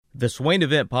The Swain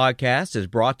Event Podcast is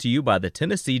brought to you by the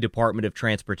Tennessee Department of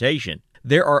Transportation.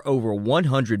 There are over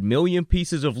 100 million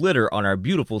pieces of litter on our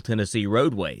beautiful Tennessee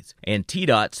roadways, and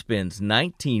TDOT spends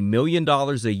 $19 million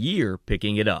a year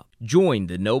picking it up. Join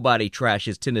the Nobody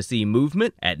Trashes Tennessee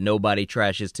movement at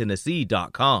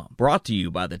NobodyTrashesTennessee.com. Brought to you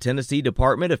by the Tennessee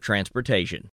Department of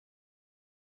Transportation.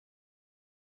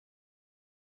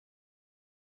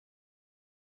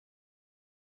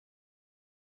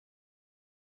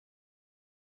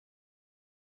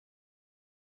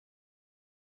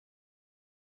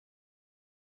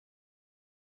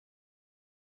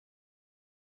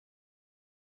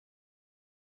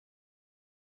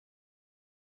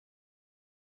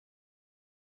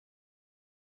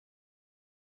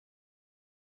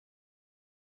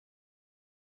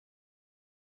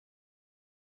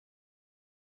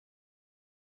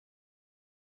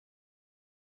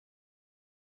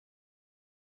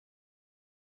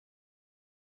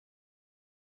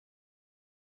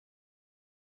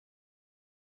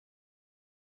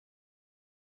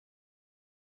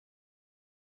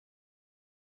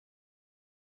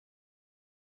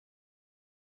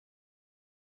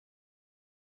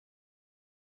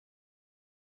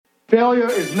 Failure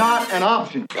is not an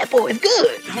option. That boy is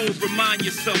good. Homes, remind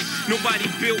yourself, nobody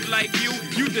built like you.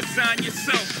 You design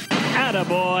yourself.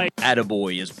 Attaboy.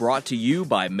 Attaboy is brought to you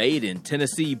by Made in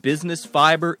Tennessee Business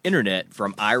Fiber Internet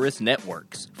from Iris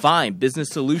Networks. Find business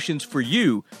solutions for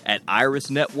you at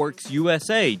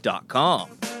irisnetworksusa.com. All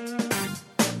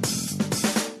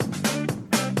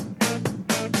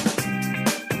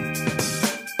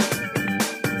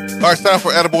right, it's time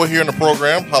for Attaboy here in the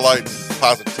program, highlighting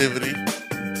positivity.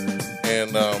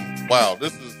 And wow,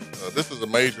 this is a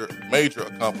major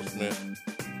accomplishment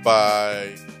by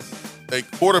a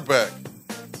quarterback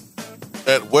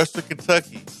at Western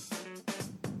Kentucky,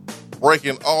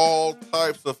 breaking all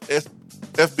types of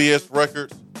FBS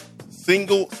records,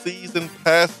 single season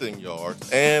passing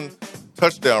yards, and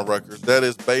touchdown records. That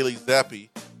is Bailey Zappi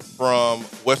from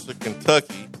Western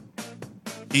Kentucky.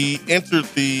 He entered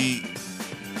the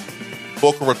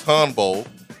Boca Raton Bowl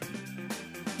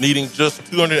needing just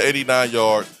 289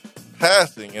 yards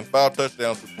passing and 5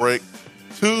 touchdowns to break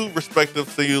 2 respective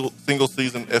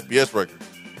single-season FBS records.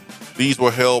 These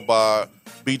were held by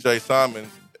B.J.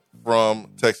 Simons from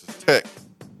Texas Tech.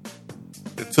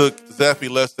 It took Zappi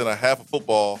less than a half a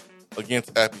football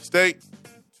against Appy State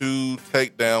to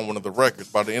take down one of the records.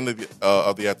 By the end of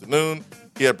the afternoon,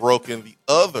 he had broken the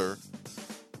other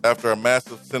after a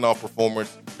massive send-off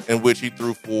performance in which he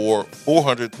threw for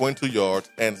 422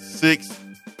 yards and 6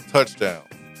 touchdowns.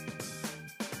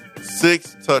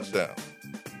 6 touchdowns.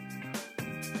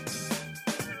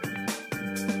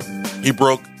 He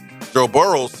broke Joe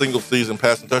Burrow's single-season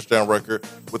passing touchdown record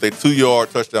with a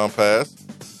 2-yard touchdown pass,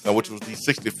 which was the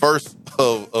 61st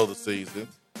of the season.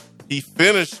 He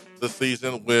finished the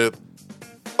season with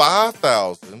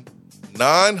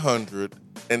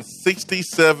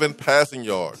 5,967 passing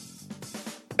yards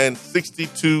and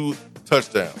 62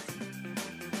 touchdowns.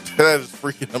 That is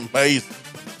freaking amazing.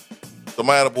 So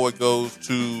my attaboy goes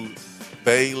to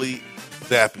Bailey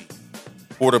Zappi,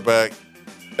 quarterback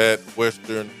at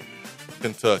Western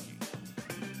Kentucky.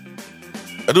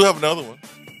 I do have another one,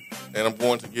 and I'm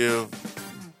going to give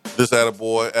this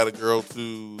attagirl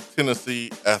to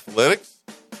Tennessee Athletics,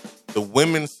 the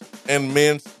women's and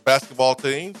men's basketball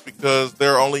teams, because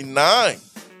there are only 9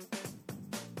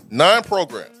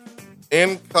 programs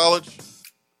in college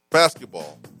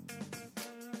basketball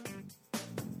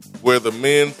where the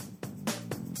men's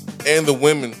and the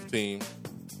women's team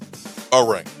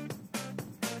are ranked.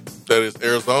 That is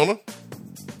Arizona,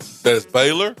 that is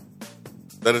Baylor,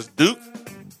 that is Duke,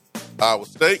 Iowa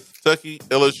State, Kentucky,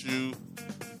 LSU,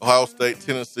 Ohio State,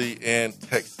 Tennessee, and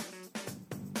Texas.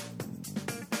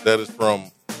 That is from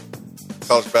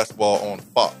college basketball on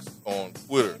Fox, on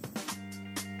Twitter.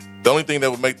 The only thing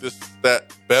that would make this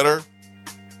stat better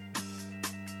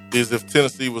is if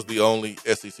Tennessee was the only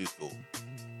SEC school.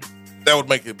 That would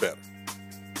make it better.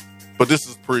 But this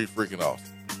is pretty freaking awesome.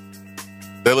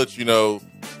 They let you know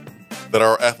that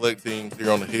our athletic teams here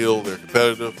on the Hill, they're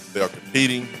competitive, they are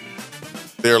competing,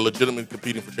 they are legitimately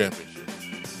competing for championships.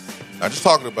 Not just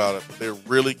talking about it, but they're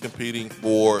really competing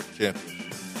for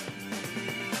championships.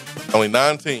 Only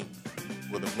 9 teams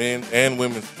where the men and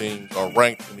women's teams are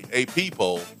ranked in the AP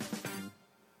poll.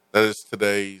 That is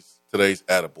today's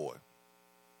Attaboy.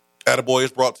 Attaboy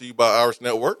is brought to you by Iris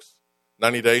Networks.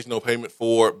 90 days, no payment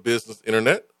for business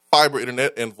internet, fiber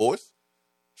internet, and voice.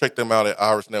 Check them out at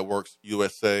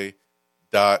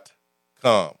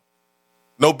irisnetworksusa.com.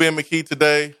 No Ben McKee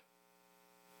today.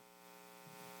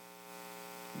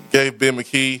 Gave Ben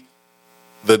McKee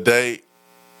the day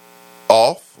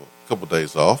off, a couple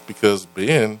days off, because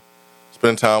Ben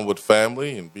spent time with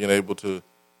family and being able to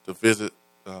visit,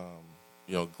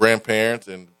 grandparents.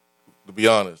 And to be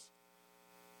honest,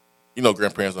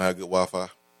 grandparents don't have good Wi-Fi.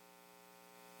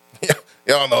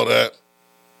 Y'all know that.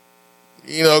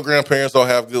 Grandparents don't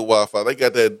have good Wi-Fi. They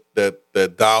got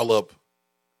that dial-up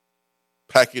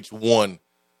package one,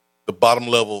 the bottom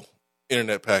level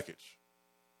internet package.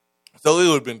 So it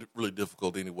would have been really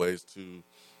difficult anyways to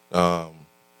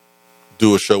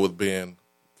do a show with Ben,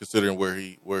 considering where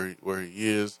he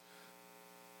is.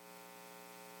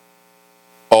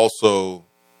 Also,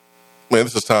 man,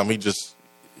 this is time he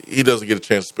doesn't get a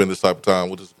chance to spend this type of time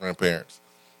with his grandparents.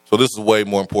 So this is way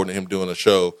more important to him doing a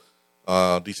show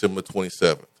December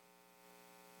 27th.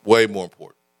 Way more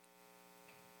important.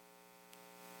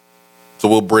 So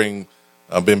we'll bring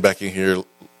Ben back in here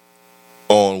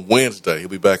on Wednesday. He'll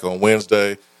be back on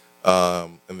Wednesday.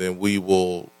 And then we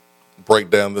will break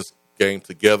down this game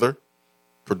together.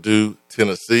 Purdue,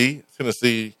 Tennessee.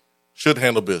 Tennessee should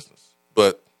handle business.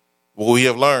 But what we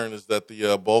have learned is that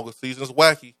the bowl season is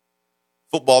wacky.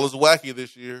 Football is wacky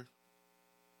this year.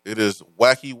 It is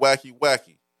wacky, wacky,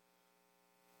 wacky.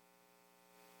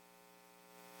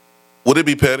 Would it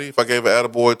be petty if I gave an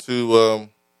attaboy to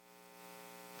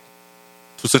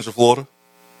Central Florida?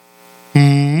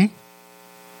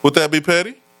 Would that be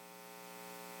petty?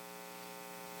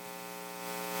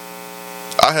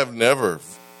 I have never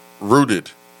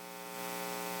rooted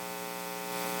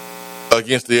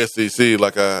against the SEC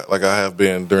like I have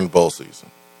been during the bowl season.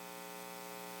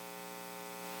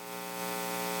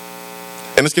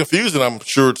 And it's confusing, I'm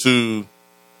sure, to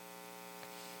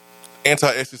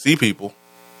anti-SEC people,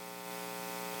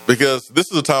 because this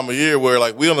is a time of year where,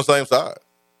 like, we on the same side.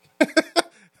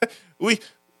 we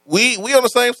on the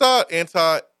same side,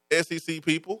 anti-SEC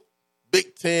people,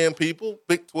 Big 10 people,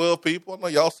 Big 12 people. I know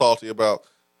y'all salty about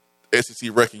SEC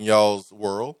wrecking y'all's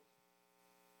world.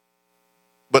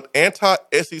 But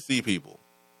anti-SEC people,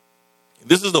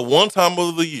 this is the one time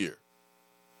of the year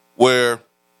where,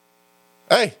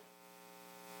 hey,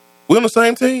 we're on the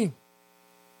same team.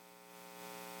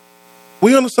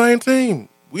 We on the same team.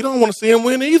 We don't want to see him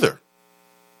win either.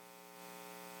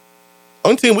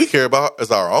 Only team we care about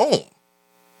is our own.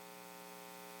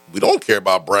 We don't care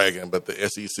about bragging about the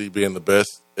SEC being the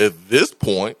best at this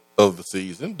point of the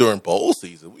season. During bowl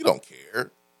season, we don't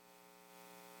care.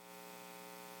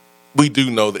 We do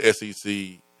know the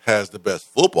SEC has the best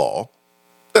football.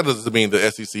 That doesn't mean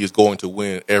the SEC is going to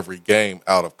win every game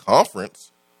out of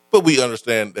conference, but we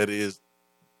understand that it is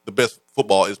the best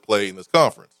football is played in this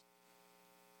conference.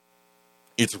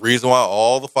 It's the reason why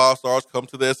all the 5 stars come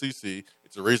to the SEC.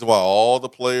 It's the reason why all the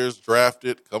players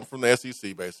drafted come from the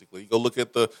SEC, basically. You go look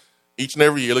at each and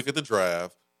every year, look at the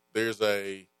draft. There's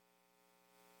a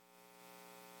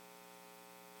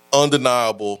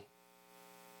undeniable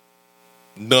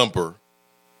number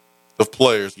of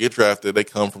players get drafted. They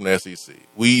come from the SEC.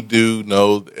 We do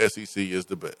know the SEC is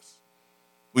the best.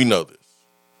 We know this.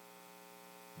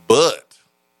 But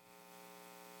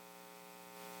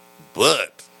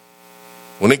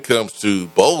when it comes to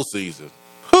bowl season,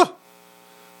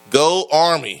 go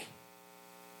Army.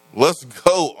 Let's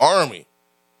go Army.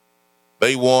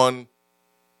 They won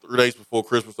 3 days before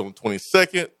Christmas on the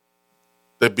 22nd.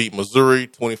 They beat Missouri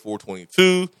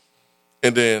 24-22.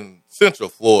 And then Central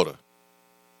Florida.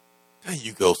 There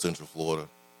you go, Central Florida.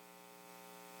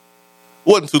 It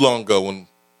wasn't too long ago when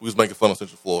we was making fun of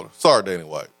Central Florida. Sorry, Danny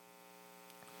White.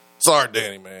 Sorry,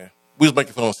 Danny, man. We was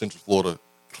making fun of Central Florida,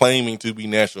 claiming to be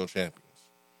national champions.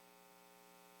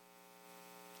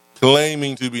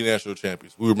 Claiming to be national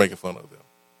champions. We were making fun of them.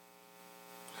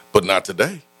 But not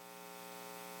today.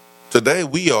 Today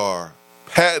we are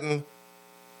patting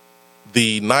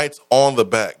the Knights on the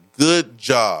back. Good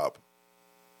job,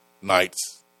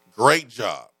 Knights. Great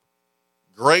job.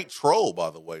 Great troll, by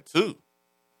the way, too.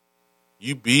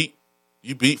 You beat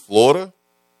Florida.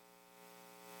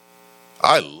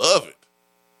 I love it.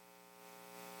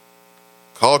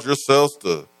 Called yourselves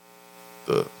the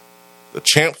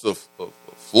champs of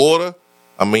Florida.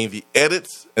 I mean, the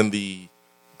edits and the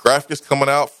graphics coming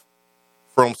out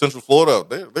from Central Florida,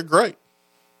 they're great.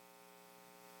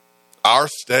 Our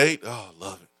state, oh, I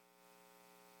love it.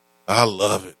 I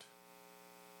love it.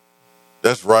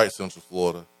 That's right, Central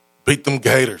Florida. Beat them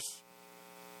Gators.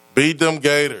 Beat them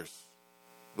Gators.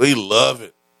 We love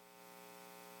it.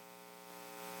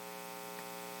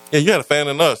 Yeah, you had a fan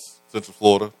in us, Central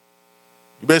Florida.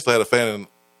 You basically had a fan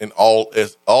in all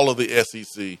of the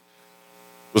SEC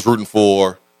was rooting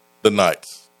for the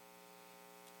Knights.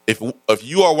 If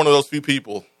you are one of those few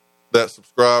people that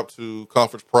subscribe to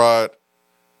Conference Pride,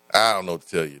 I don't know what to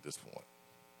tell you at this point.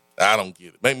 I don't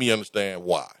get it. Make me understand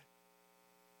why.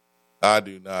 I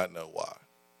do not know why.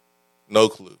 No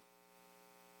clue.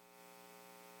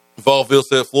 Vaughville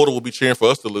said Florida will be cheering for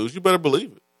us to lose. You better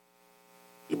believe it.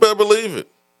 You better believe it.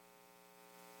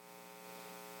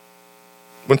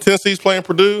 When Tennessee's playing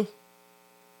Purdue,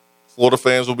 Florida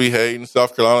fans will be hating.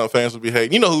 South Carolina fans will be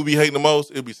hating. You know who will be hating the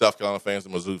most? It'll be South Carolina fans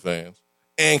and Mizzou fans.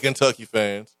 And Kentucky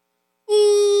fans.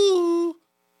 Ooh.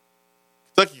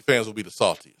 Kentucky fans will be the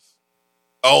saltiest.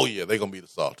 Oh, yeah, they're going to be the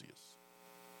saltiest.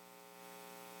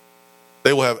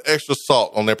 They will have extra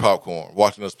salt on their popcorn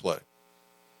watching us play.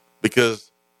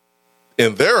 Because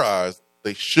in their eyes,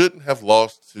 they shouldn't have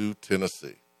lost to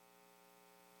Tennessee.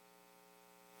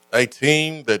 A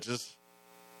team that just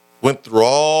went through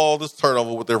all this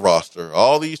turnover with their roster,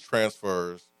 all these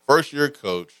transfers, first-year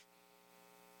coach.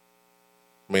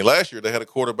 I mean, last year they had a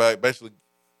quarterback basically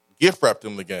gift-wrapped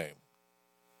them the game.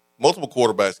 Multiple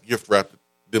quarterbacks gift-wrapped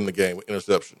them the game with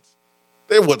interceptions.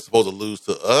 They wasn't supposed to lose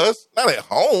to us, not at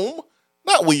home,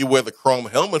 not when you wear the chrome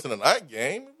helmets in a night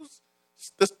game. It was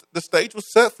the stage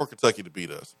was set for Kentucky to beat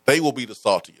us. They will be the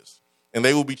saltiest, and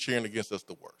they will be cheering against us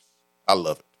the worst. I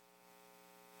love it.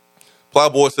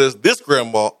 Plowboy says, this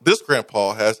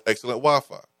grandpa has excellent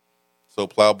Wi-Fi. So,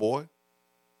 Plowboy,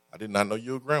 I did not know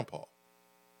you were a grandpa.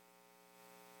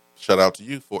 Shout out to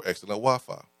you for excellent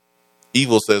Wi-Fi.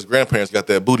 Evil says, grandparents got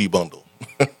that booty bundle.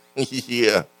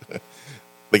 Yeah.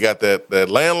 They got that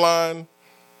landline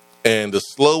and the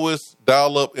slowest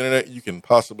dial-up internet you can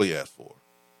possibly ask for.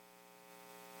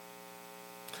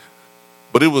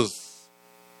 But it was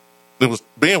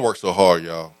being worked so hard,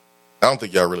 y'all. I don't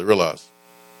think y'all really realize.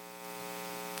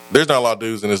 There's not a lot of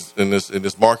dudes in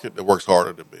this market that works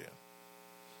harder than Ben.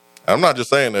 I'm not just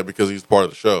saying that because he's part of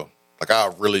the show. Like, I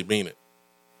really mean it.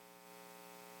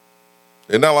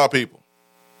 There's not a lot of people.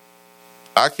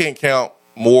 I can't count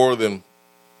more than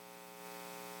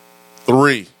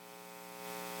 3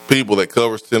 people that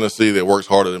covers Tennessee that works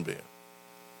harder than Ben.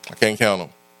 I can't count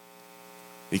them.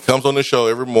 He comes on the show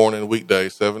every morning, weekday,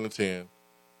 7 to 10.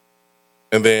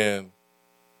 And then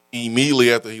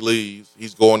immediately after he leaves,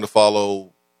 he's going to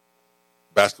follow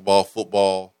basketball,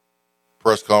 football,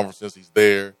 press conferences. He's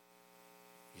there.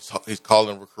 He's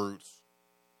calling recruits.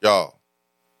 Y'all,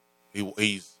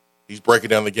 he's breaking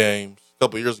down the games. A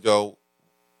couple of years ago,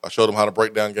 I showed him how to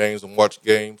break down games and watch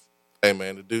games. Hey,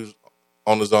 man, the dude's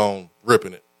on his own,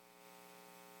 ripping it.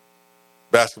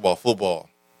 Basketball, football.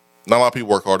 Not a lot of people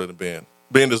work harder than Ben.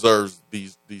 Ben deserves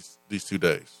these 2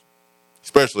 days,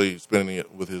 especially spending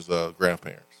it with his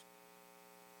grandparents.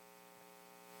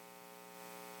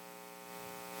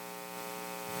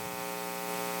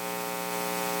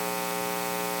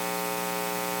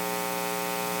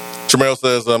 Jamel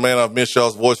says, man, I've missed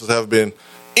y'all's voices. Haven't been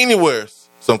anywhere.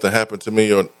 Something happened to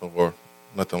me or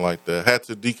nothing like that. Had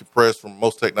to decompress from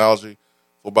most technology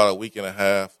for about a week and a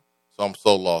half. So I'm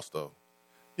so lost, though.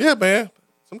 Yeah, man.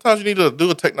 Sometimes you need to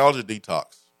do a technology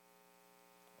detox.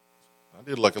 I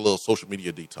did like a little social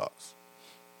media detox.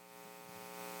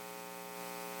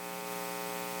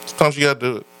 Sometimes you got to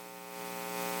do it.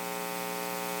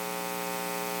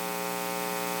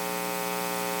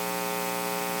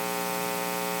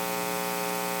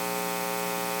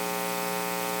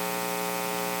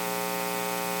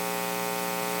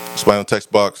 Somebody in the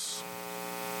text box.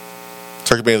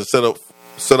 Turkey Man is a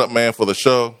setup man for the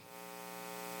show.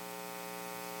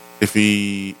 If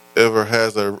he ever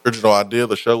has an original idea,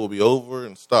 the show will be over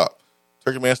and stop.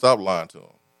 Turkey Man, stop lying to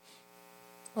him.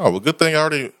 Oh, well, good thing I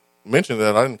already mentioned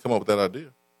that. I didn't come up with that idea.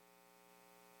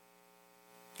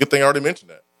 Good thing I already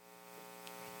mentioned that.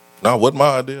 No, it wasn't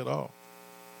my idea at all.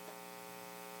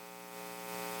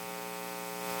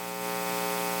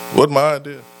 Wasn't my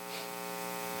idea.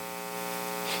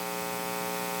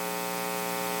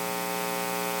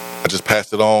 I just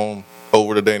passed it on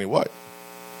over to Danny White.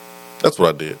 That's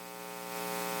what I did.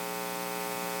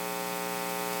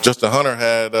 Justin Hunter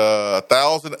had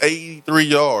 1,083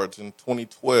 yards in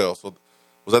 2012. So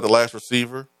was that the last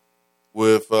receiver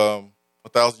with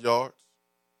 1,000 yards?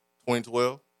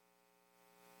 2012.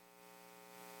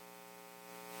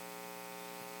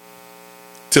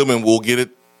 Tillman will get it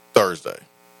Thursday.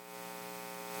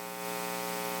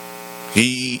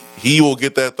 He will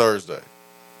get that Thursday.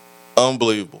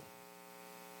 Unbelievable.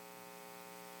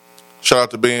 Shout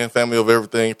out to Ben, family of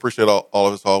everything. Appreciate all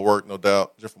of his hard work, no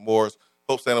doubt. Jennifer Morris.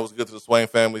 Hope Santa was good to the Swain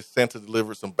family. Santa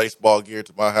delivered some baseball gear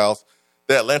to my house.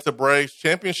 The Atlanta Braves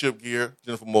championship gear,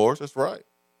 Jennifer Morris. That's right.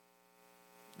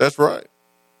 That's right.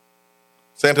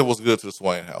 Santa was good to the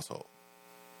Swain household.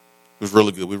 It was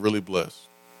really good. We're really blessed.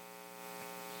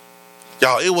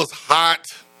 Y'all, it was hot.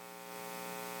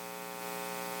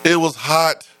 It was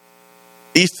hot.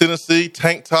 East Tennessee,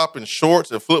 tank top and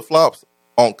shorts and flip-flops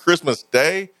on Christmas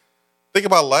Day. Think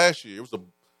about last year. It was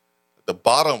the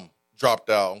bottom dropped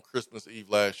out on Christmas Eve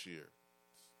last year.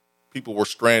 People were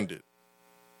stranded.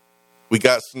 We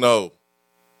got snow.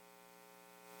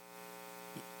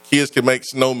 Kids can make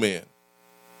snowmen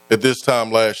at this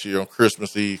time last year on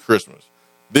Christmas Eve, Christmas.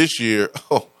 This year,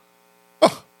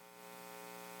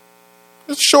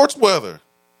 it's shorts weather.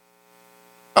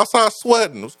 Outside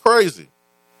sweating. It was crazy.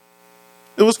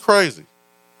 It was crazy.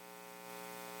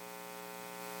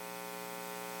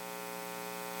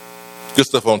 Good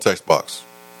stuff on text box.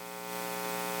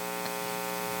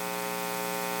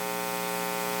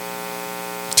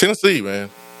 Tennessee, man.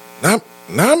 Not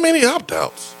many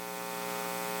opt-outs.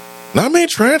 Not many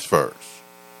transfers.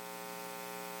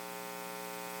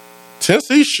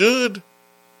 Tennessee should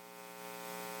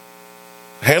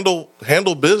handle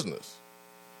business.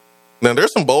 Now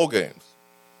there's some bowl games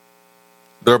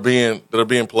that are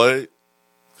being played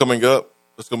coming up.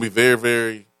 It's going to be very,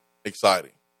 very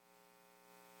exciting.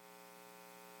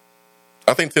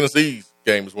 I think Tennessee's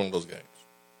game is one of those games.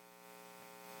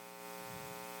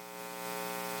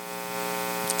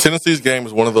 Tennessee's game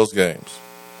is one of those games.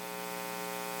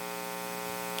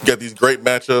 You got these great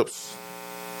matchups.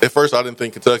 At first, I didn't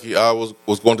think Kentucky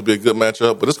was going to be a good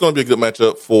matchup, but it's going to be a good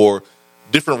matchup for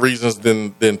different reasons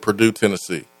than Purdue,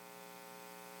 Tennessee.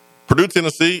 Purdue,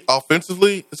 Tennessee,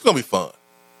 offensively, it's going to be fun.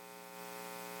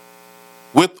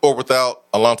 With or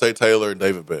without Alontae Taylor and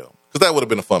David Bell, because that would have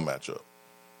been a fun matchup.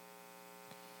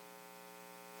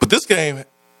 But this game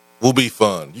will be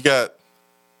fun. You got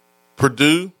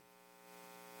Purdue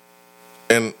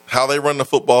and how they run the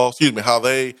football, how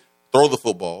they throw the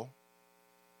football.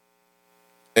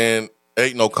 And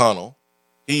Aiden O'Connell,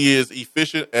 he is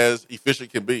efficient as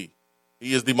efficient can be.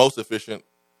 He is the most efficient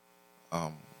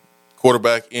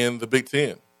quarterback in the Big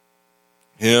Ten.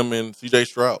 Him and C.J.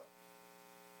 Stroud.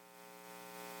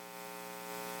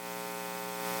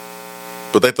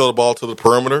 But they throw the ball to the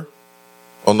perimeter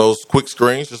on those quick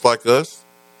screens, just like us.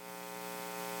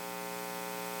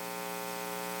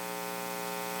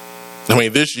 I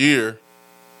mean, this year,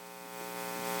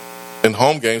 in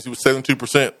home games, he was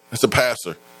 72% as a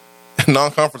passer. In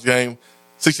non-conference game,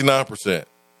 69%.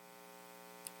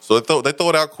 So they throw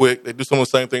it out quick. They do some of the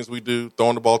same things we do,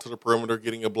 throwing the ball to the perimeter,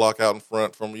 getting a block out in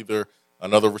front from either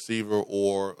another receiver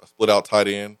or a split-out tight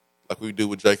end, like we do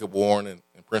with Jacob Warren and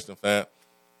Princeton Fant.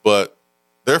 But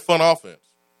they're fun offense.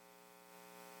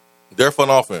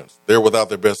 They're without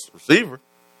their best receiver.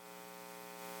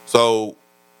 So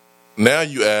now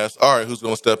you ask, all right, who's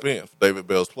going to step in for David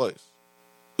Bell's place?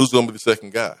 Who's going to be the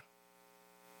second guy?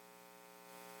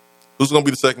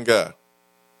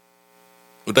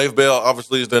 Well, Dave Bell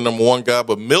obviously is their number one guy,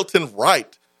 but Milton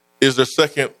Wright is their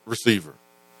second receiver.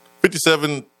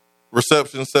 57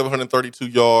 receptions, 732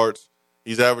 yards.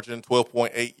 He's averaging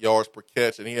 12.8 yards per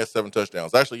catch, and he has 7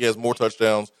 touchdowns. Actually, he has more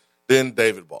touchdowns than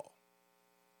David Ball.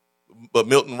 But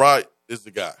Milton Wright is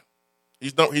the guy.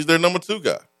 He's their number 2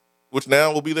 guy, which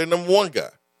now will be their number 1 guy.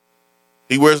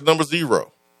 He wears number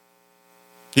 0.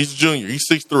 He's a junior. He's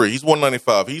 6'3". He's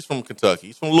 195. He's from Kentucky.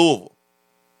 He's from Louisville.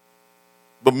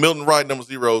 But Milton Wright, number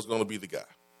 0, is going to be the guy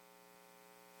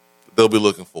that they'll be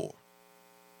looking for.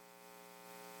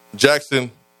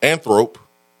 Jackson Anthrope,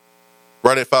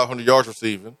 right at 500 yards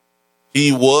receiving.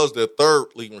 He was their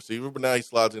 3rd leading receiver, but now he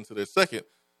slides into their 2nd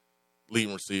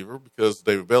leading receiver because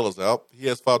David Bell is out. He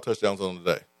has 5 touchdowns on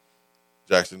the day.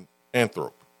 Jackson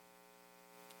Anthrope.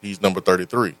 He's number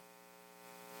 33.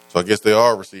 So I guess there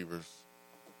are receivers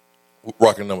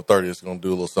rocking number 30 is going to do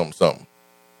a little something.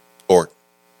 Or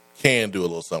can do a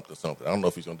little something. I don't know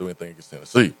if he's going to do anything against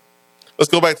Tennessee. Let's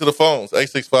go back to the phones.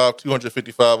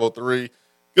 865-255-03.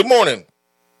 Good morning.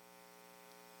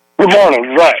 Good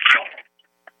morning, Zach.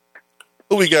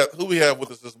 Who we have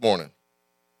with us this morning?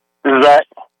 This is Zach.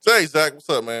 Hey, Zach. What's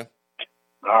up, man?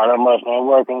 Not much, man.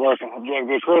 Working. Did you have a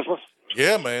good Christmas?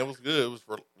 Yeah, man. It was good. It was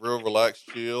real relaxed,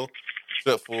 chill,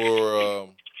 except for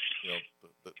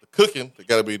the cooking that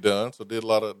got to be done. So did a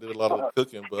lot of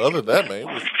cooking. But other than that, man,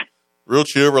 it was real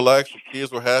chill, relaxed. The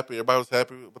kids were happy. Everybody was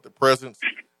happy with the presents.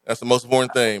 That's the most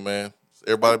important thing, man. Just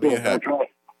everybody being happy.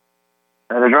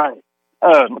 That is right.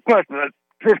 My question is,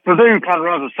 since Purdue kind of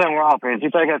runs a similar offense, you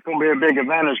think that's going to be a big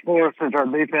advantage for us since our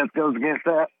defense goes against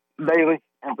that daily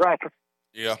in practice?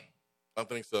 Yeah, I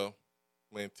think so.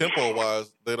 I mean,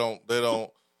 tempo-wise, they don't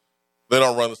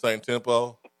run the same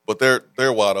tempo, but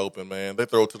they're wide open, man. They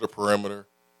throw it to the perimeter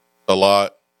a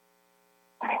lot.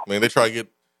 I mean, they try to get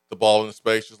the ball in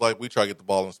space just like we try to get the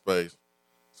ball in space.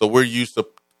 So we're used to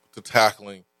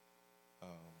tackling,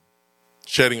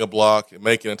 shedding a block and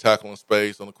making a tackle in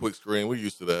space on a quick screen. We're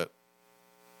used to that.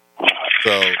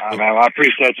 So, man, I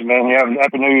appreciate you, man. You have a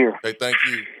happy New Year. hey, thank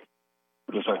you.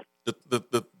 Yes, sir.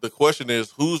 The question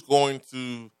is, who's going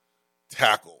to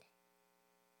tackle?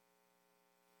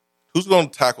 Who's going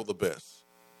to tackle the best?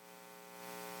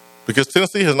 Because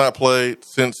Tennessee has not played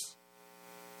since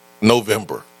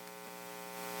November.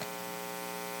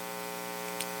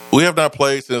 We have not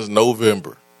played since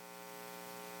November.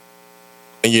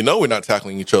 And you know we're not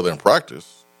tackling each other in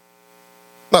practice.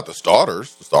 Not the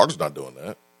starters. The starters not doing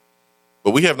that.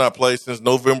 But we have not played since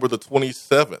November the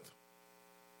 27th.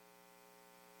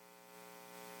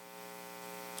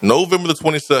 November the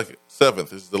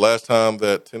 27th is the last time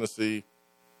that Tennessee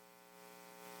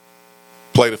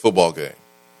played a football game.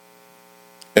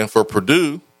 And for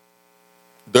Purdue,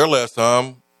 their last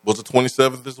time was the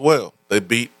 27th as well. They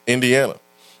beat Indiana.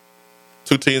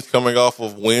 Two teams coming off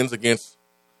of wins against,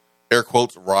 air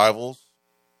quotes, rivals.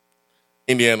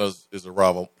 Indiana is a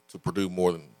rival to Purdue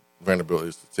more than Vanderbilt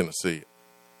is to Tennessee.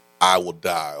 I will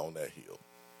die on that hill.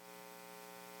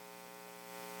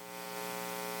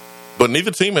 But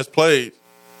neither team has played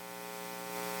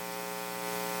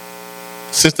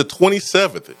since the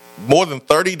 27th, more than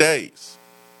 30 days.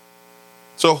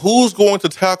 So who's going to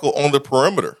tackle on the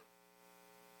perimeter?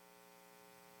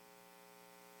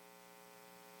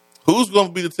 Who's going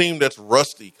to be the team that's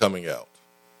rusty coming out?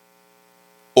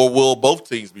 Or will both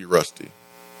teams be rusty?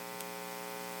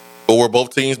 Or will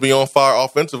both teams be on fire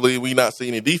offensively, we not see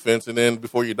any defense, and then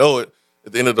before you know it,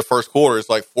 at the end of the first quarter, it's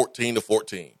like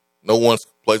 14-14. No one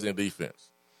plays any defense.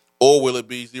 Or will it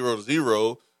be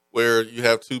 0-0 where you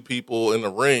have two people in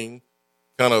the ring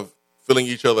kind of filling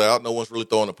each other out, no one's really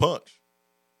throwing a punch?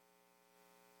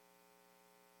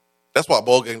 That's why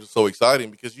ball games are so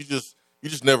exciting, because you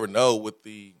just never know with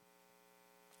the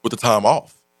time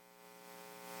off.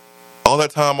 All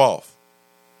that time off.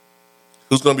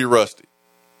 Who's going to be rusty?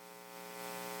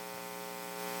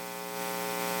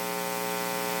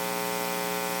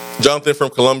 Jonathan from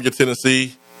Columbia,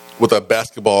 Tennessee, with a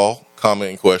basketball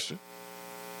comment and question.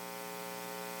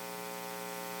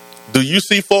 Do you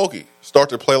see Folky start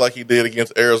to play like he did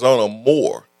against Arizona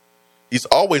more? He's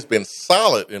always been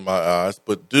solid in my eyes,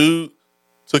 but dude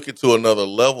took it to another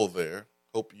level there.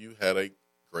 Hope you had a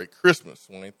great Christmas.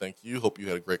 Swain, thank you. Hope you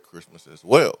had a great Christmas as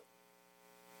well.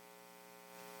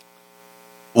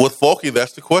 With Folky,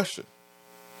 that's the question.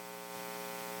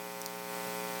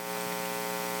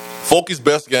 Folky's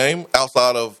best game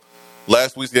outside of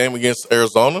last week's game against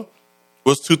Arizona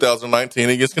was 2019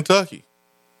 against Kentucky,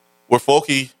 where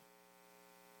Folky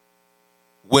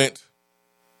went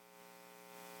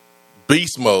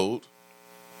beast mode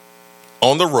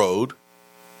on the road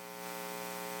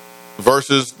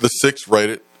versus the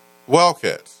 6th-rated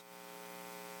Wildcats.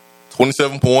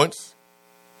 27 points,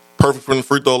 perfect from the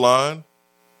free throw line,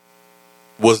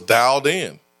 was dialed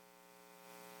in.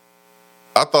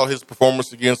 I thought his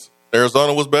performance against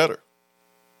Arizona was better.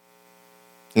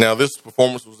 Now, this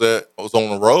performance was on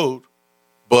the road,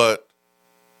 but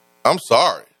I'm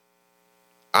sorry.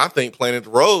 I think playing at the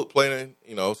road,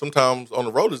 sometimes on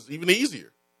the road is even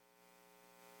easier.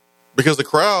 Because the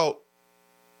crowd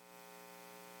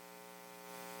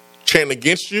chanting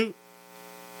against you,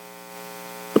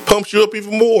 it pumps you up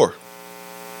even more.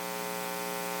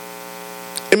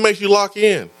 It makes you lock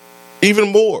in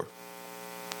even more.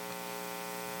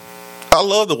 I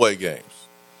love the away games.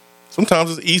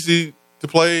 Sometimes it's easy to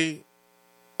play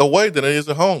away than it is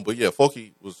at home. But yeah,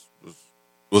 Folky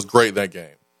was great in that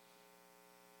game.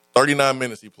 39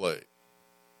 minutes he played.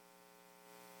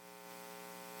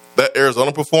 That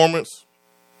Arizona performance,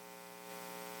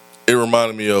 it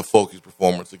reminded me of Folky's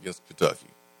performance against Kentucky.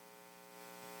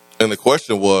 And the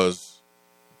question was,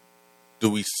 do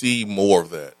we see more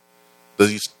of that? Does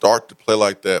he start to play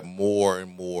like that more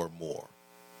and more and more?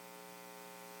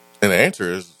 And the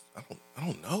answer is, I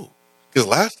don't know. Because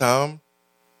last time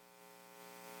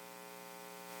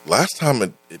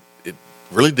it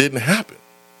really didn't happen.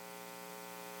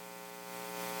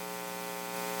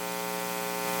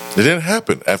 It didn't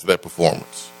happen after that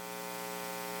performance.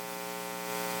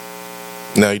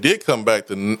 Now, he did come back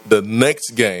the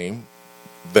next game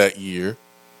that year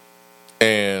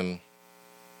and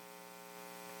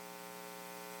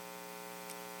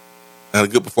had a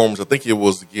good performance. I think it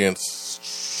was against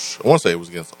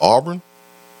Auburn.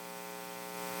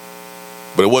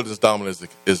 But it wasn't as dominant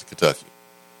as Kentucky.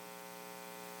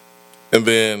 And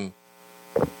then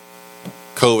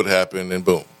COVID happened and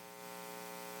boom.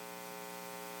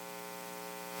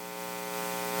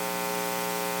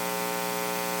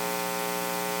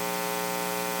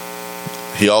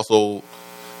 He got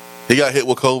hit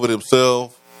with COVID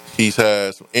himself. He's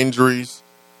had some injuries.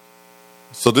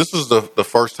 So this is the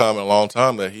first time in a long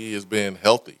time that he has been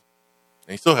healthy.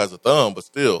 And he still has a thumb, but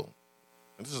still,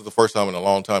 and this is the first time in a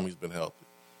long time he's been healthy.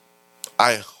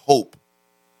 I hope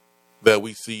that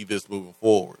we see this moving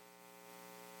forward.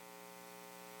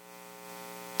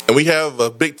 And we have a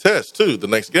big test, too, the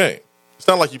next game. It's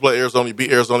not like you play Arizona, you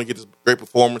beat Arizona, you get this great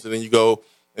performance, and then you go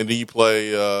and then you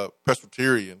play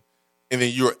Presbyterian, and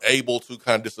then you're able to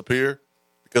kind of disappear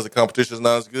because the competition is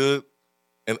not as good,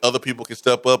 and other people can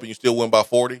step up and you still win by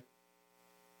 40.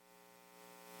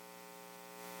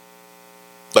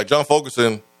 Like John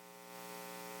Fulkerson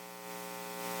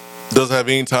doesn't have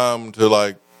any time to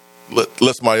like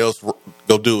let somebody else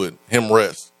go do it, him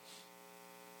rest.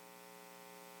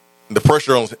 The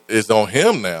pressure is on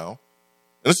him now.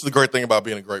 And this is the great thing about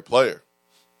being a great player,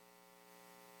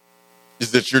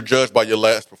 is that you're judged by your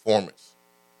last performance.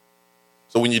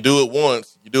 So when you do it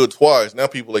once, you do it twice, now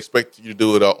people expect you to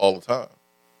do it all the time.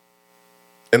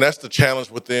 And that's the challenge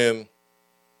within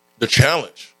the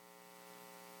challenge,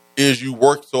 is you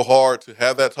work so hard to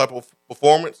have that type of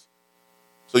performance,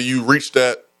 so you reach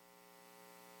that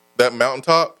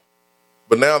mountaintop.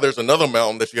 But now there's another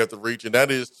mountain that you have to reach, and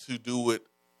that is to do it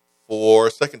for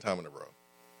a second time in a row.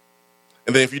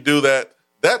 And then if you do that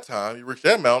time, you reach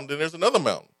that mountain, then there's another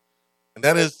mountain. And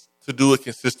that is to do it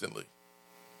consistently.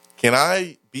 Can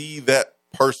I be that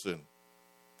person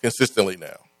consistently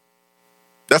now?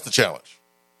 That's the challenge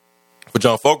for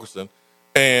John Fulkerson.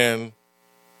 And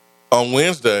on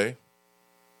Wednesday,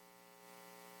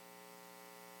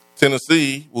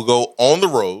 Tennessee will go on the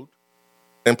road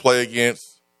and play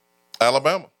against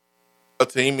Alabama, a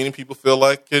team many people feel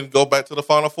like can go back to the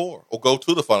Final Four or go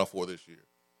to the Final Four this year.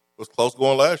 It was close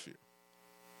going last year.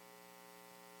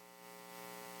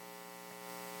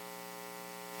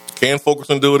 Can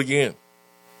Fulkerson do it again?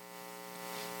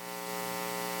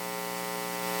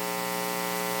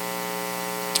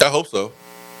 I hope so.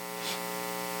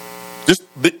 Just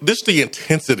the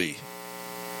intensity.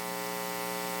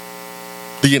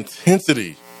 The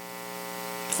intensity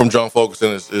from John Fulkerson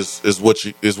is what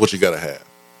you got to have.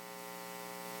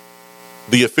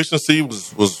 The efficiency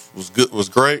was good, was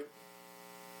great.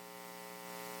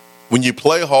 When you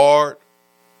play hard,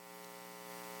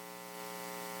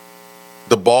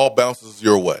 the ball bounces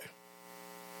your way.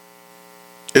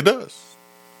 It does.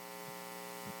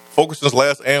 Fulkerson's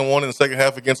last and one in the second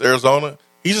half against Arizona,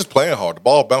 he's just playing hard. The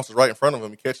ball bounces right in front of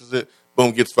him. He catches it,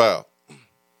 boom, gets fouled.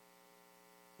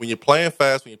 When you're playing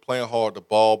fast, when you're playing hard, the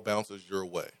ball bounces your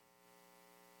way.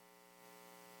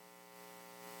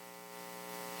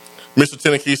 Mr.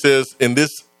 Tenneke says, in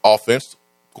this offense,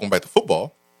 going back to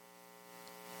football,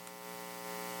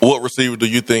 what receiver do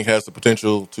you think has the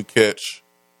potential to catch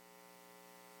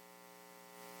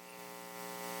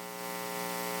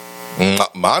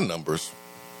my numbers?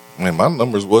 Man, my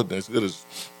numbers wasn't as good as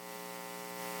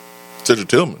Cedric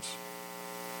Tillman's.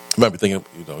 You might be thinking,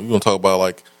 you want to talk about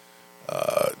like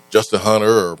Justin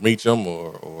Hunter or Meacham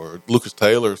or Lucas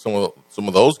Taylor, some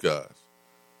of those guys.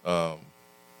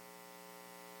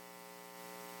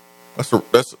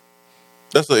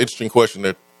 That's an interesting question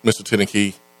there, Mr.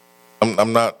 Tenneke.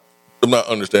 I'm not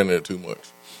understanding it too much.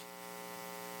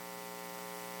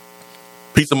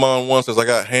 Pizza Mon 1 says, I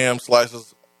got ham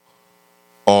slices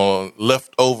on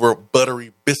leftover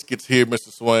buttery biscuits here,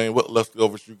 Mr. Swain. What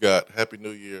leftovers you got? Happy New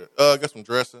Year. I got some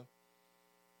dressing.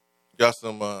 Got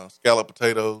some scalloped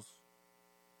potatoes.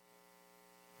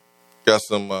 Got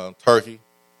some turkey.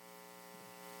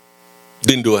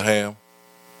 Didn't do a ham.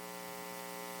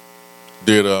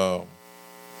 Did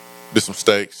some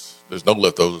steaks. There's no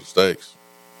leftovers of steaks.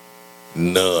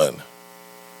 None.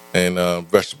 And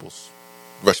vegetables.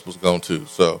 Vegetables gone too.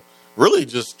 So really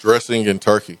just dressing and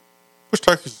turkey. Which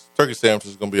turkey sandwich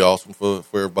is going to be awesome for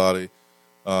everybody.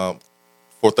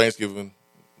 For Thanksgiving,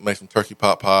 make some turkey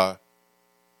pot pie.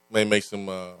 May make some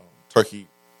turkey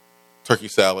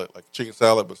salad, like chicken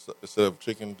salad, but instead of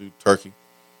chicken, do turkey.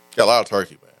 Got a lot of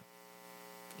turkey, man.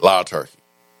 A lot of turkey.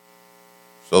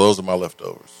 So those are my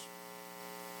leftovers.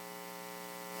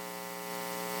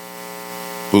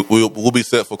 We'll be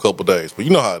set for a couple of days, but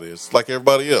you know how it is. Like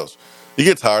everybody else, you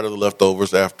get tired of the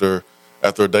leftovers after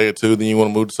a day or two, then you want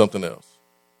to move to something else.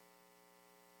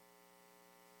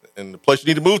 And the place you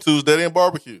need to move to is Daddy and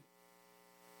Barbecue.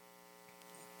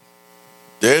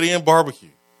 Daddy and Barbecue.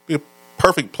 Be a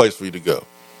perfect place for you to go.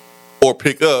 Or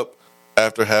pick up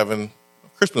after having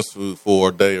Christmas food for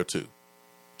a day or two.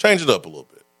 Change it up a little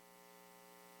bit.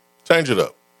 Change it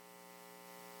up.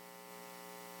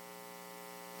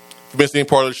 If you've been seeing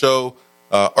part of the show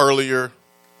earlier,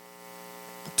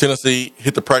 Tennessee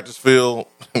hit the practice field.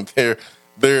 They're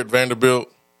at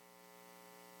Vanderbilt.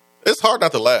 It's hard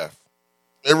not to laugh.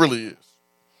 It really is.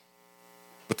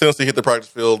 But Tennessee hit the practice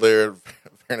field there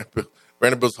at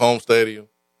Vanderbilt's home stadium.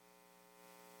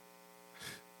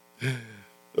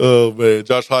 Oh, man.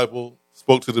 Josh Heupel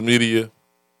spoke to the media.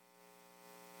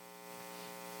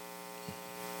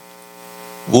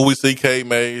 Will we see Cade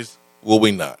Mays? Will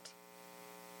we not?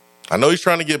 I know he's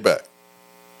trying to get back.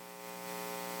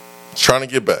 He's trying to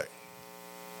get back.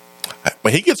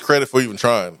 But he gets credit for even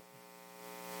trying,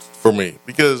 for me,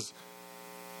 because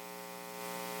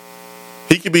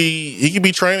he could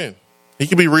be training. He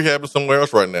could be rehabbing somewhere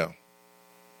else right now.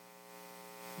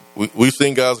 We've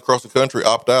seen guys across the country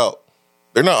opt out.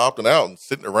 They're not opting out and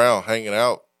sitting around hanging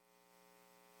out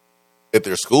at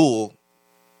their school.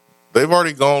 They've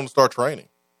already gone to start training.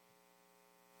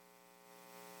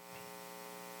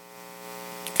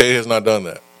 Kay has not done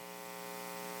that.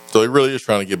 So he really is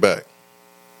trying to get back.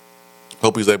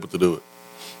 Hope he's able to do it.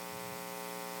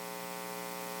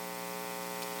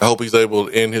 I hope he's able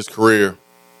to end his career,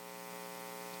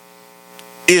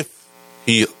 if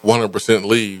he 100%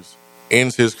 leaves,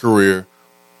 ends his career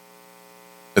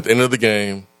at the end of the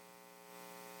game,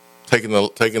 taking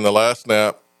the last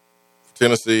snap for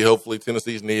Tennessee. Hopefully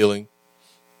Tennessee's kneeling,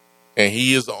 and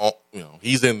he is on,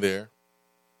 he's in there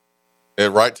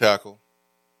at right tackle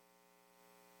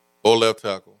or left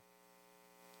tackle.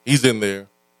 He's in there.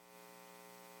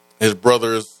 His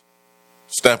brother is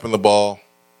snapping the ball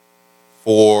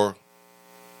for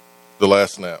the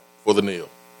last snap, for the kneel.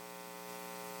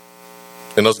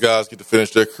 And those guys get to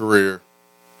finish their career.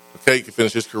 Kate can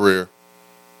finish his career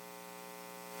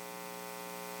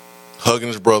hugging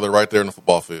his brother right there in the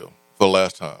football field for the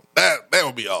last time. That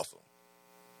would be awesome.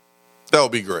 That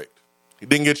would be great. He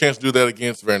didn't get a chance to do that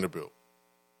against Vanderbilt.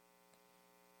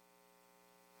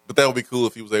 But that would be cool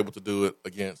if he was able to do it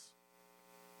against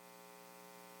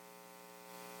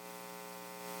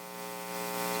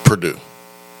Purdue.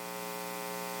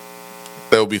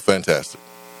 That would be fantastic.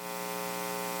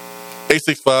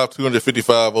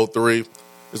 865-255-03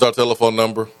 is our telephone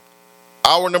number.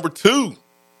 Hour number 2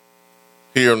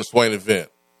 here on the Swain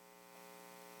event.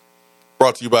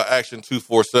 Brought to you by Action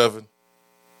 247,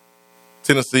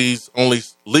 Tennessee's only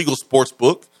legal sports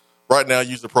book. Right now,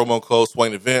 use the promo code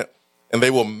Swain event, and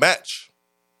they will match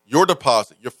your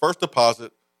deposit, your first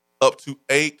deposit, up to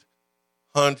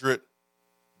 $800,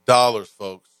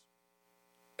 folks.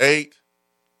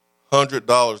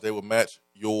 $800 they will match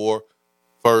your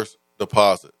first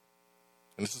deposit.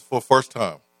 And this is for first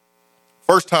time.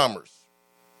 First timers.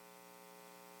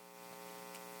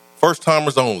 First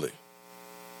timers only.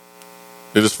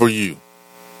 It is for you.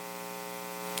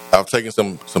 I've taken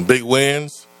some big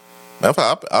wins.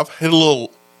 I've hit a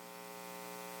little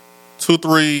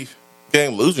 2-3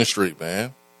 game losing streak,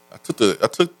 man. I took the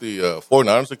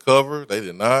 49ers to cover. They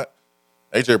did not.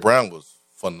 A.J. Brown was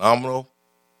phenomenal.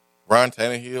 Ryan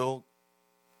Tannehill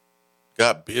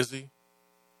got busy.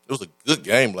 It was a good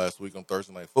game last week on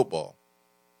Thursday Night Football.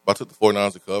 But I took the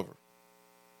 49ers to cover.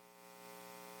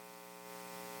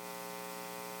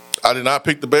 I did not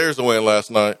pick the Bears to win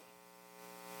last night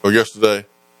or yesterday.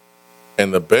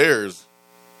 And the Bears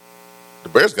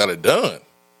got it done.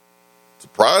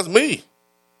 Surprised me.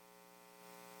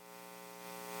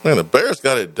 Man, the Bears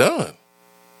got it done.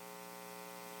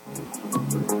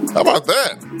 How about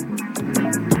that?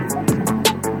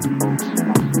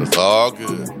 It's all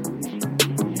good.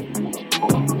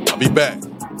 I'll be back.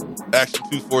 Action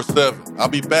 247. I'll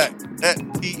be back at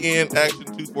TN Action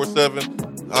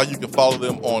 247. How you can follow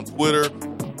them on Twitter.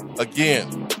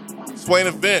 Again, Swain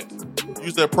event.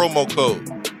 Use that promo code.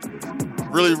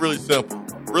 Really, really simple.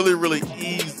 Really, really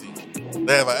easy.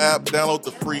 They have an app. Download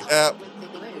the free app.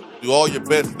 Do all your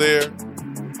bets there.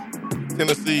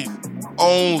 Tennessee's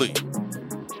only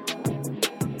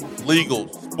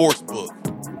legal sports book.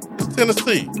 It's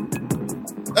Tennessee.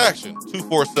 Action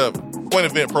 247. Swain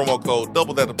event promo code.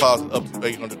 Double that deposit up to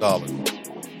 $800.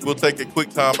 We'll take a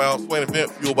quick timeout. Swain event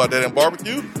fueled by Dead End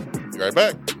Barbecue. Be right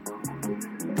back.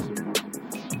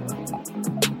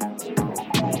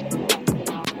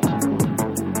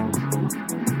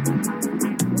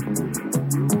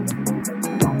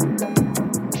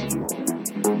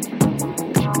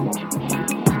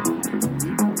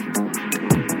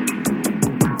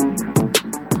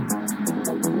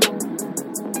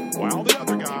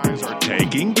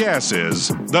 Guesses.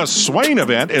 The Swain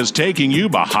event is taking you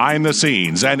behind the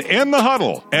scenes and in the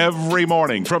huddle every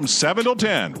morning from 7 till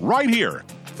 10 right here.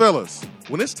 Fellas,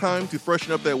 when it's time to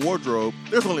freshen up that wardrobe,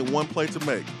 there's only one play to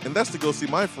make, and that's to go see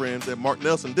my friends at Mark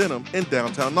Nelson Denim in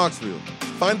downtown Knoxville.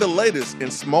 Find the latest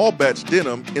in small batch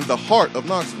denim in the heart of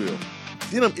Knoxville.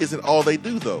 Denim isn't all they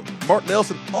do, though. Mark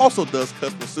Nelson also does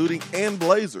custom suiting and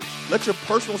blazers. Let your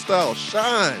personal style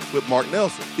shine with Mark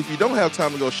Nelson. If you don't have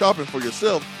time to go shopping for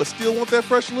yourself, but still want that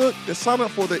fresh look, then sign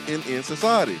up for the NN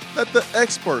Society. Let the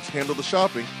experts handle the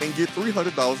shopping and get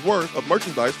 $300 worth of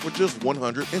merchandise for just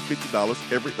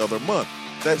 $150 every other month.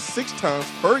 That's 6 times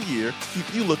per year to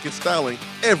keep you looking styling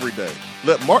every day.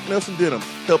 Let Mark Nelson Denim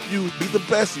help you be the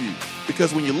best you,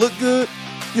 because when you look good,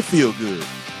 you feel good.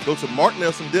 Go to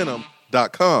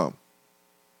marknelsondenim.com.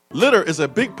 Litter is a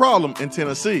big problem in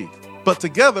Tennessee, but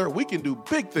together we can do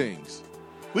big things.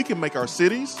 We can make our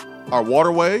cities, our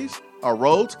waterways, our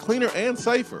roads cleaner and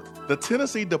safer. The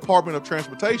Tennessee Department of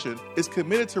Transportation is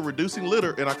committed to reducing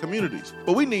litter in our communities,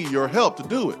 but we need your help to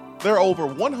do it. There are over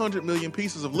 100 million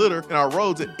pieces of litter in our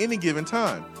roads at any given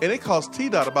time, and it costs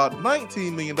TDOT about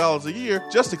 $19 million a year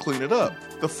just to clean it up.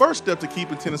 The first step to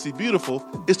keeping Tennessee beautiful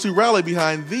is to rally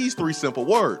behind these 3 simple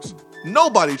words.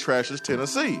 Nobody trashes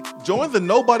Tennessee. Join the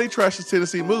Nobody Trashes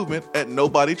Tennessee movement at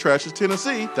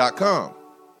nobodytrashestennessee.com.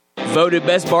 Voted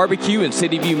Best Barbecue in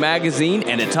City View Magazine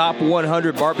and a top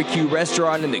 100 barbecue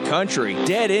restaurant in the country,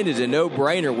 Dead End is a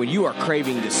no-brainer when you are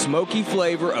craving the smoky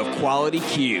flavor of quality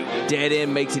Q. Dead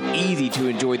End makes it easy to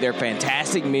enjoy their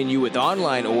fantastic menu with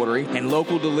online ordering and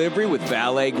local delivery with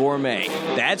Valet Gourmet.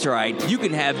 That's right, you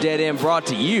can have Dead End brought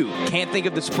to you. Can't think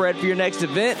of the spread for your next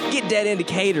event? Get Dead End to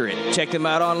cater it. Check them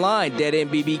out online,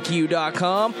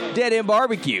 deadendbbq.com. Dead End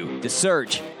Barbecue. The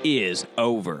search is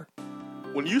over.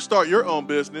 When you start your own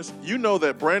business, you know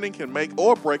that branding can make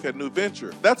or break a new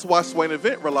venture. That's why Swain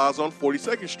Event relies on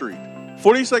 42nd Street.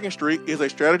 42nd Street is a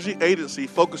strategy agency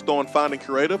focused on finding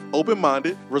creative,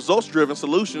 open-minded, results-driven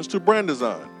solutions to brand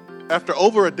design. After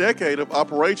over a decade of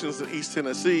operations in East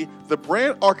Tennessee, the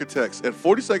brand architects at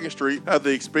 42nd Street have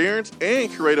the experience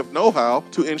and creative know-how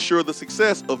to ensure the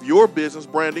success of your business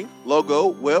branding, logo,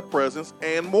 web presence,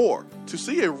 and more. To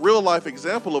see a real-life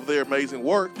example of their amazing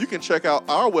work, you can check out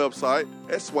our website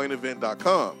at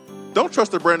swainevent.com. Don't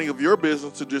trust the branding of your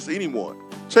business to just anyone.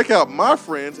 Check out my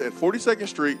friends at 42nd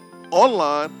Street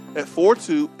online at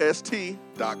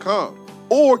 42st.com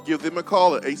or give them a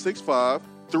call at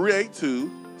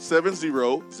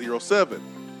 865-382-7007.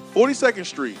 42nd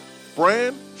Street,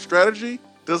 brand, strategy,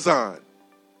 design.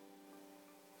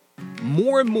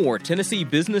 More and more Tennessee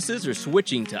businesses are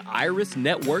switching to Iris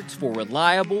Networks for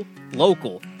reliable,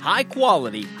 local,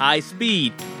 high-quality,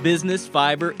 high-speed business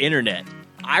fiber internet.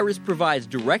 Iris provides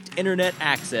direct internet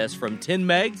access from 10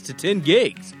 megs to 10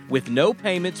 gigs with no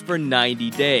payments for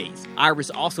 90 days. Iris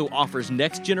also offers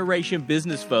next-generation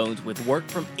business phones with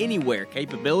work-from-anywhere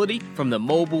capability from the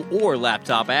mobile or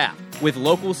laptop app. With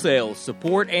local sales,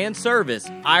 support, and service,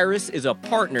 Iris is a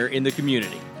partner in the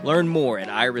community. Learn more at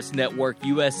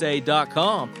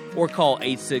irisnetworkusa.com or call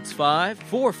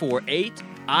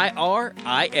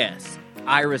 865-448-IRIS.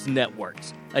 Iris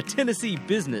Networks, a Tennessee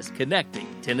business connecting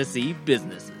Tennessee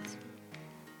businesses.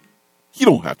 You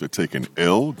don't have to take an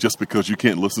L just because you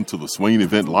can't listen to the Swain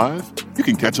event live. You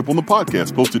can catch up on the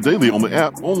podcast posted daily on the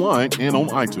app, online, and on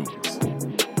iTunes.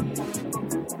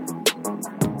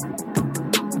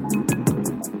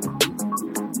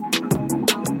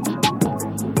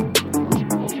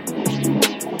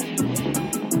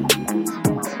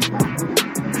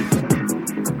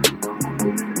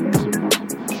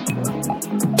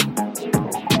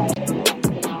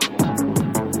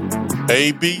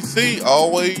 ABC,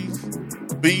 always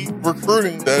be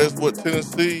recruiting. That is what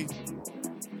Tennessee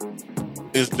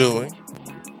is doing.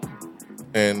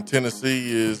 And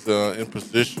Tennessee is in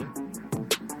position,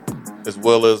 as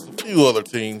well as a few other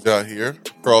teams out here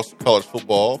across college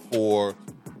football, for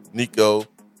Nico.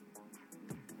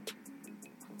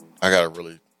 I got to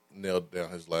really nail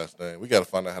down his last name. We got to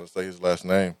find out how to say his last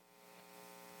name.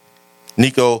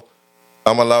 Nico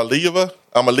Amaliva.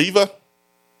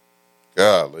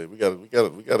 Golly, we gotta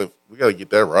get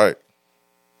that right.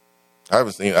 I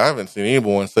haven't seen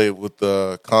anyone say it with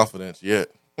confidence yet.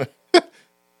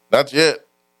 Not yet.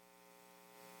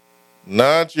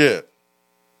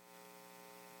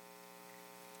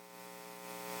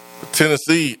 But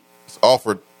Tennessee has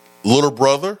offered little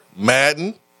brother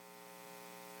Madden.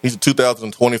 He's a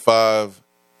 2025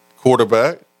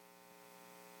 quarterback.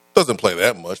 Doesn't play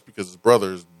that much because his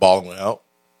brother is balling out.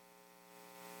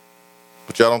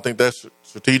 But y'all don't think that's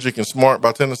strategic and smart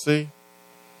by Tennessee?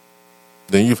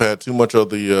 Then you've had too much of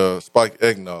the spiked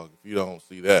eggnog if you don't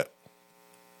see that.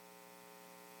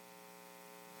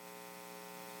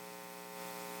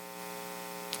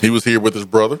 He was here with his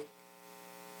brother.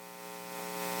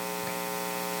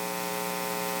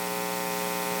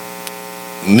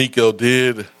 Nico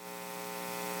did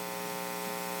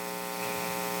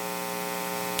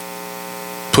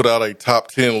put out a top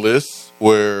 10 list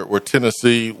where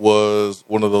Tennessee was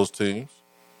one of those teams.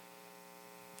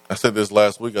 I said this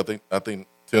last week. I think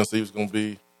Tennessee is going to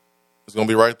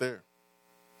be right there.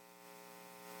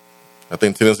 I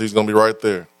think Tennessee's going to be right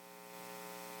there.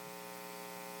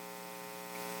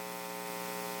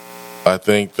 I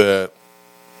think that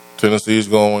Tennessee is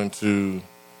going to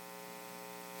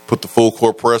put the full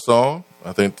court press on.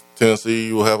 I think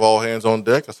Tennessee will have all hands on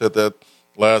deck. I said that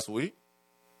last week.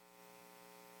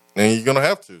 And you're going to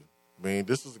have to. I mean,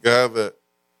 this is a guy that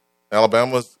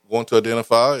Alabama's going to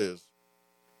identify as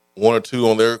one or two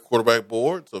on their quarterback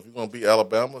board. So if you're going to beat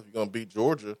Alabama, if you're going to beat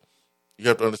Georgia, you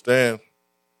have to understand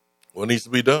what needs to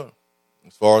be done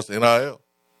as far as the NIL.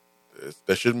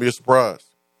 That shouldn't be a surprise.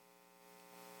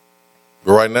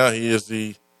 But right now, he is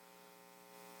the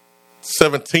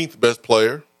 17th best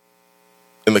player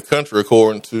in the country,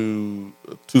 according to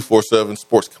 247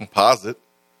 Sports Composite.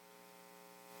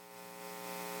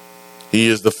 He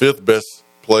is the 5th best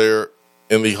player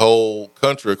in the whole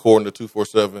country, according to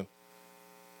 247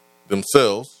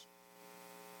 themselves.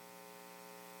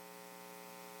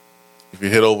 If you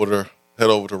head over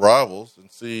to Rivals and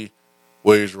see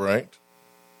where he's ranked,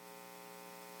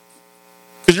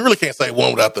 because you really can't say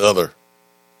one without the other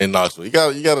in Knoxville. You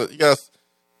got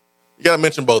to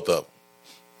mention both of them.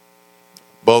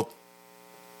 Both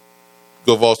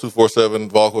Go Vols 247,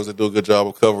 Volcos that do a good job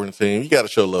of covering the team. You got to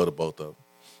show love to both of them.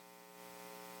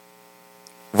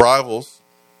 Rivals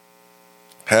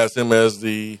has him as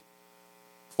the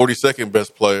 42nd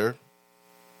best player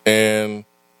and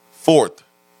 4th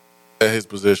at his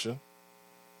position.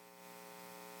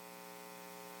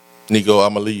 Nico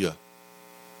Amalia.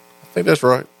 I think that's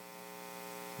right.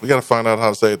 We got to find out how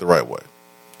to say it the right way.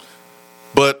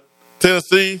 But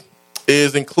Tennessee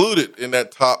is included in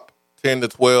that top 10 to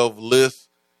 12 list.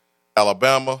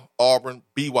 Alabama, Auburn,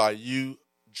 BYU,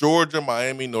 Georgia,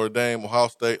 Miami, Notre Dame, Ohio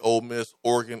State, Ole Miss,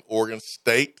 Oregon, Oregon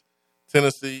State,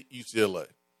 Tennessee, UCLA.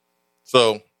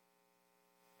 So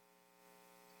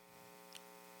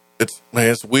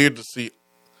it's weird to see.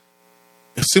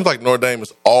 It seems like Notre Dame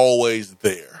is always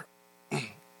there.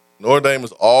 Notre Dame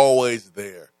is always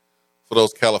there for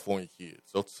those California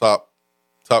kids, those top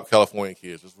California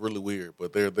kids. It's really weird,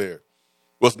 but they're there.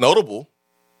 What's notable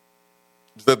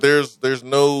is that there's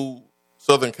no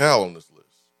Southern Cal on this list,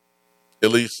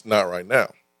 at least not right now.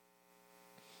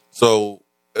 So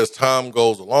as time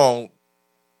goes along,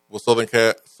 will Southern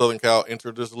Cal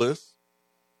enter this list?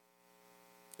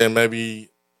 And maybe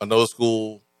another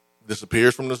school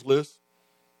disappears from this list?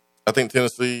 I think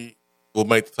Tennessee will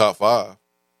make the top 5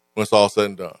 when it's all said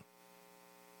and done.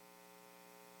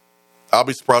 I'll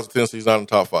be surprised if Tennessee's not in the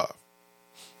top 5.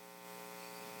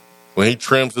 When he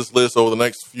trims this list over the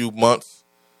next few months,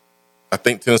 I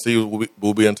think Tennessee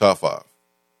will be in top 5.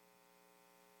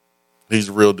 He's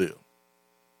the real deal.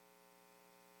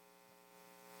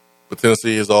 But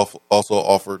Tennessee has also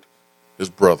offered his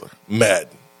brother,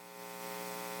 Madden.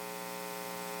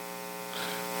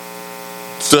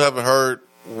 Still haven't heard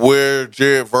where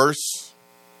Jared Verse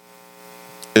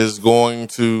is going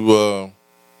to,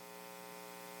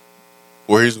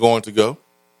 where he's going to go,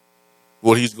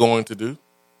 what he's going to do.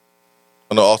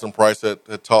 I know Austin Price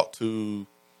had talked to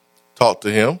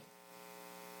him,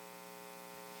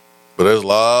 but there's a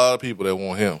lot of people that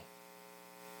want him.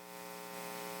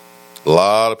 A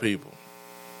lot of people.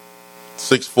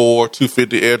 6'4",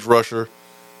 250 edge rusher,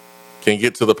 can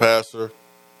get to the passer.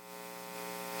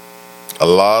 A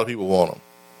lot of people want him,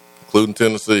 including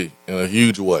Tennessee, in a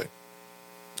huge way.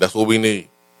 That's what we need.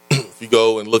 If you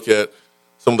go and look at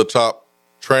some of the top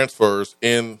transfers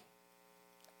in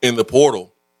the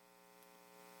portal,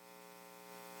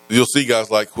 you'll see guys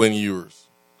like Quinn Ewers,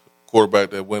 quarterback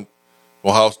that went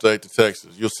from Ohio State to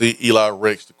Texas. You'll see Eli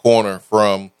Ricks, the corner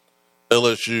from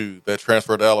LSU that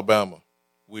transferred to Alabama.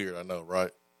 Weird, I know,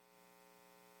 right?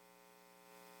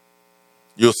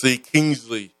 You'll see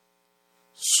Kingsley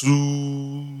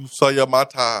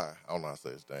Sayamatai. I don't know how to say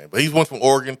his name, but he's went from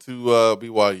Oregon to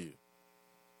BYU.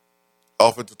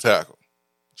 Offensive tackle.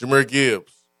 Jahmyr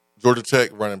Gibbs, Georgia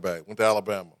Tech running back, went to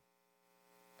Alabama.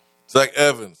 Zach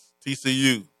Evans,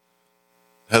 TCU,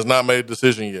 has not made a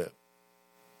decision yet.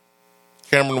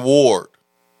 Cameron Ward,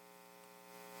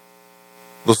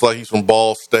 looks like he's from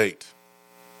Ball State.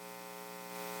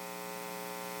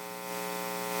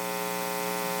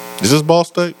 Is this Ball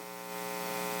State?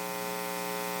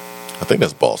 I think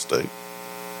that's Ball State.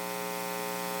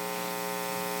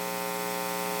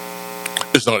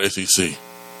 It's not SEC,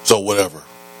 so whatever.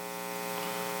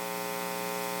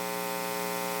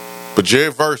 But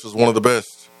Jared Verse is one of the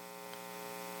best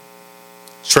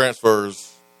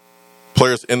transfers,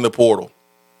 players in the portal.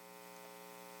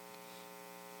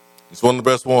 He's one of the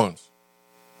best ones.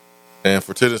 And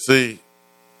for Tennessee,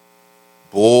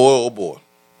 boy, oh boy.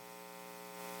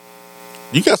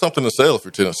 You got something to sell if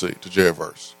you're Tennessee to Jared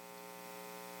Verse.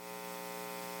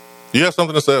 You have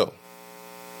something to sell.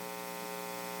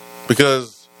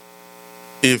 Because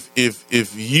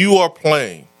if you are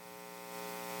playing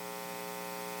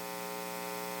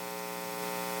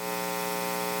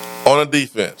on a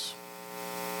defense,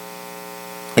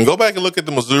 and go back and look at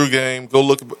the Missouri game, go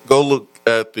look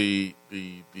at the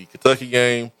Kentucky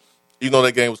game, even though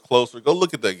that game was closer, go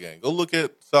look at that game. Go look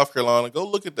at South Carolina, go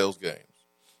look at those games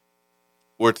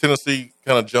where Tennessee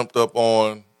kind of jumped up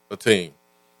on a team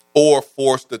or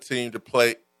forced the team to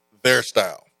play their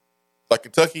style. Like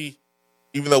Kentucky,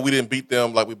 even though we didn't beat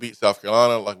them like we beat South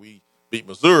Carolina, like we beat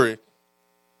Missouri,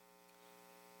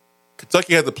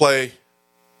 Kentucky had to play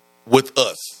with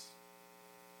us.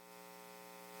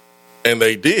 And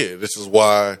they did. This is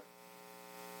why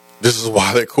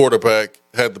their quarterback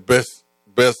had the best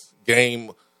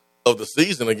game of the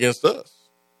season against us.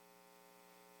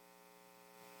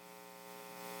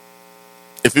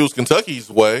 If it was Kentucky's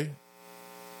way,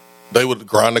 they would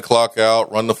grind the clock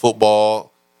out, run the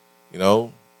football, you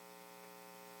know.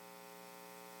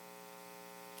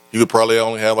 You would probably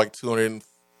only have like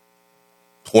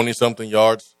 220-something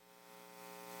yards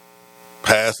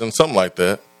passing, something like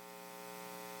that.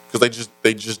 Because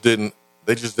they just didn't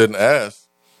ask,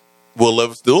 will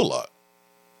Levis do a lot?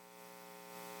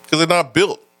 Because they're not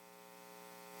built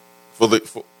for the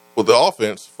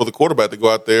offense, for the quarterback to go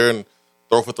out there and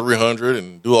throw for 300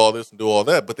 and do all this and do all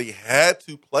that. But they had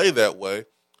to play that way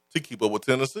to keep up with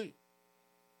Tennessee.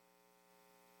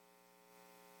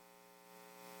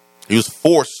 He was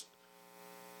forced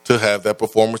to have that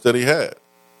performance that he had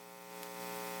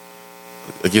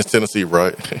against Tennessee,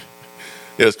 right?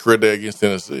 Yeah, it's career day against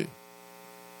Tennessee.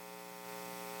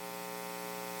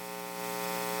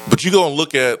 But you go and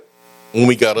look at when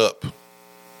we got up.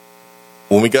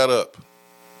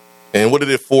 And what did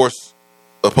it force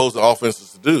opposing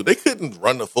offenses to do? They couldn't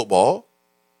run the football.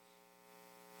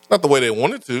 Not the way they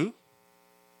wanted to.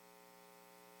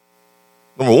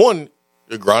 Number one,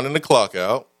 you're grinding the clock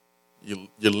out.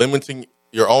 You're limiting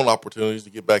your own opportunities to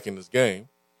get back in this game.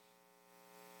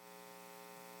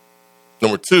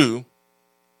 Number two,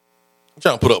 you're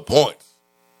trying to put up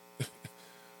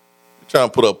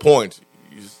points.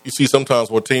 You see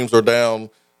sometimes when teams are down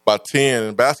by 10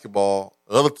 in basketball,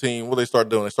 the other team, what they start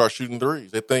doing? They start shooting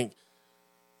threes. They think,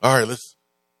 all right, let's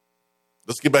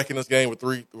get back in this game with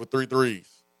three threes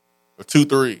or 2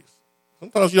 threes.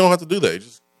 Sometimes you don't have to do that. You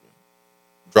just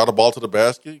draw the ball to the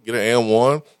basket, get an and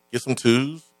one, get some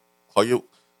twos,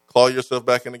 claw yourself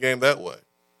back in the game that way.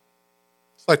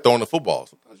 It's like throwing the football.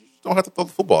 Sometimes you just don't have to throw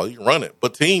the football. You can run it.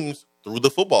 But teams threw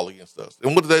the football against us.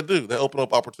 And what did they do? They opened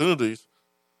up opportunities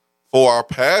for our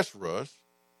pass rush,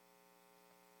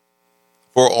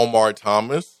 for Omari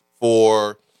Thomas,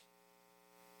 for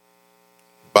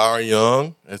Byron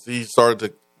Young, as he started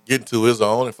to get into his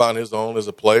own and find his own as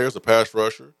a player, as a pass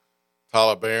rusher.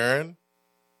 Tyler Barron.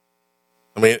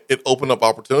 I mean, it opened up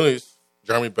opportunities.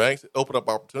 Jeremy Banks, it opened up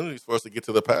opportunities for us to get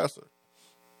to the passer.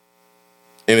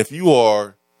 And if you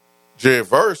are Jared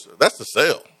Verse, that's the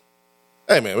sell.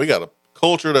 Hey, man, we got a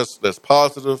culture that's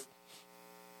positive.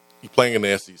 You're playing in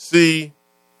the SEC.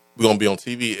 We're going to be on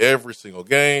TV every single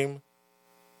game.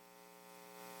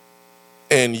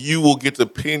 And you will get to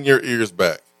pin your ears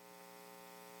back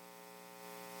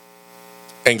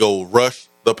and go rush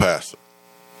the passer.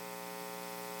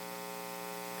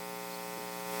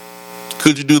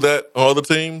 Could you do that on other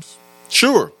teams?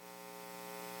 Sure.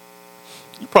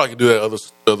 You probably could do that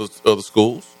at other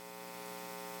schools.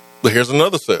 But here's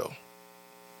another sell.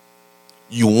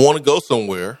 You want to go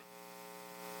somewhere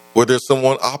where there's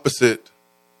someone opposite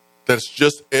that's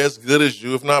just as good as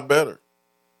you, if not better.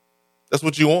 That's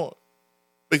what you want.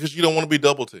 Because you don't want to be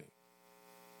double teamed.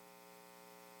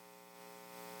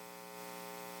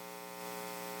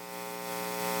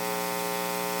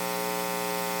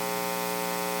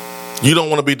 You don't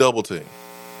want to be double teamed.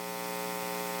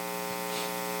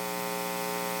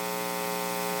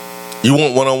 You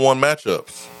want one-on-one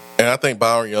matchups. And I think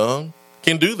Byron Young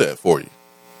can do that for you.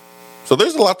 So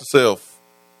there's a lot to sell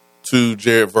to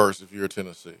Jared Verse if you're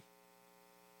Tennessee.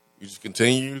 You just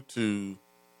continue to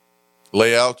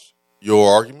lay out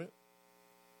your argument,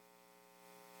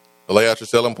 lay out your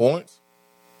selling points,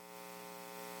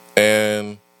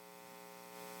 and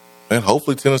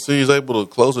hopefully Tennessee is able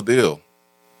to close a deal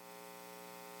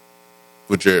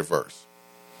with Jared Verse.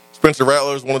 Spencer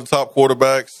Rattler is one of the top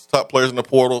quarterbacks, top players in the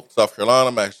portal. South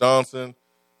Carolina, Max Johnson.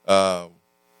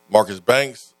 Marcus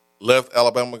Banks left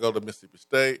Alabama to go to Mississippi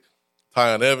State.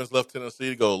 Tyon Evans left Tennessee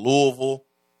to go to Louisville.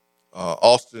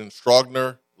 Austin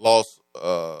Strogner left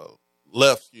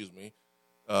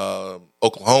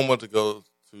Oklahoma to go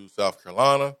to South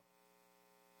Carolina.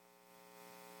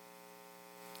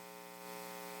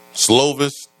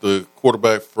 Slovis, the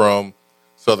quarterback from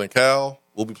Southern Cal,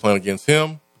 will be playing against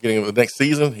him beginning of the next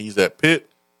season. He's at Pitt.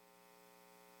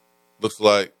 Looks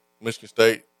like Michigan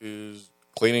State is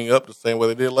cleaning up the same way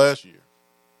they did last year.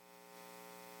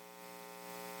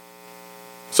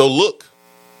 So look.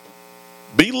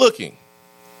 Be looking.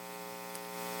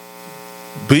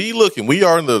 Be looking. We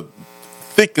are in the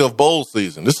thick of bowl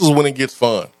season. This is when it gets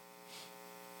fun.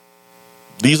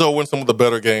 These are when some of the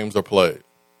better games are played.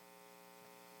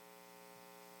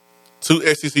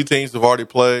 2 SEC teams have already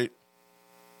played.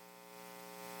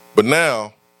 But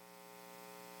now,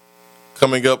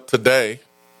 coming up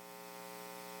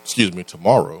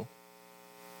tomorrow,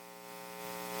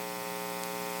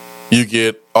 you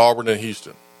get Auburn and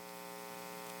Houston.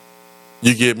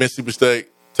 You get Mississippi State,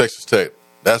 Texas Tech.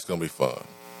 That's going to be fun.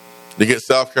 You get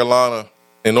South Carolina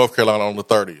and North Carolina on the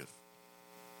 30th.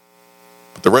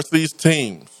 But the rest of these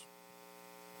games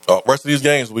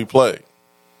will be played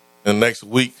in the next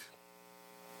week.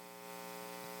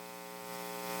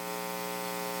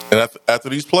 And after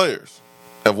these players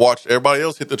have watched everybody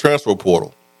else hit the transfer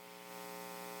portal,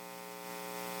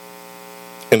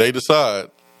 and they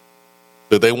decide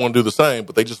that they want to do the same,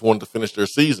 but they just wanted to finish their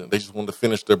season. They just wanted to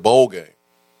finish their bowl game.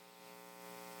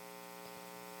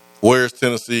 Where is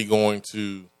Tennessee going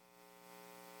to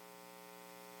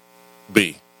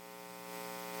be?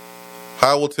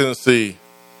 How will Tennessee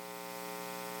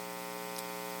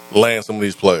land some of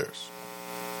these players?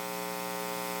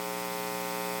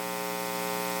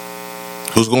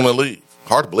 Who's going to leave?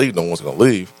 Hard to believe no one's going to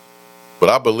leave, but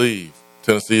I believe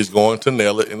Tennessee is going to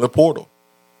nail it in the portal.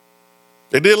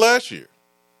 They did last year.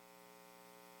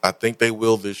 I think they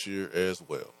will this year as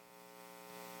well.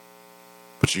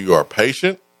 But you are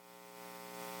patient.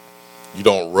 You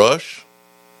don't rush.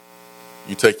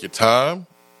 You take your time.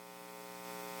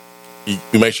 You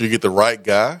make sure you get the right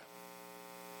guy.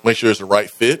 Make sure it's the right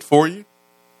fit for you.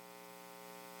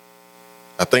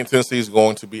 I think Tennessee is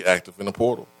going to be active in the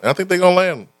portal. And I think they're going to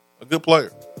land a good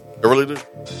player. I really do.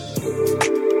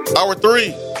 Hour 3,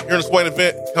 here in the Swain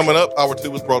event coming up. Hour 2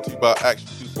 was brought to you by Action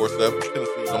 247,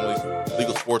 Tennessee's only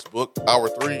legal sports book. Hour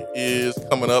 3 is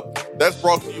coming up. That's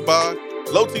brought to you by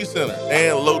Low T Center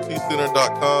and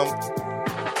lowtcenter.com.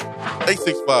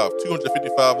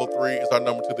 865-255-03 is our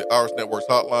number to the Irish Networks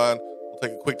hotline. We'll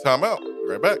take a quick time out. Be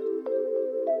right back.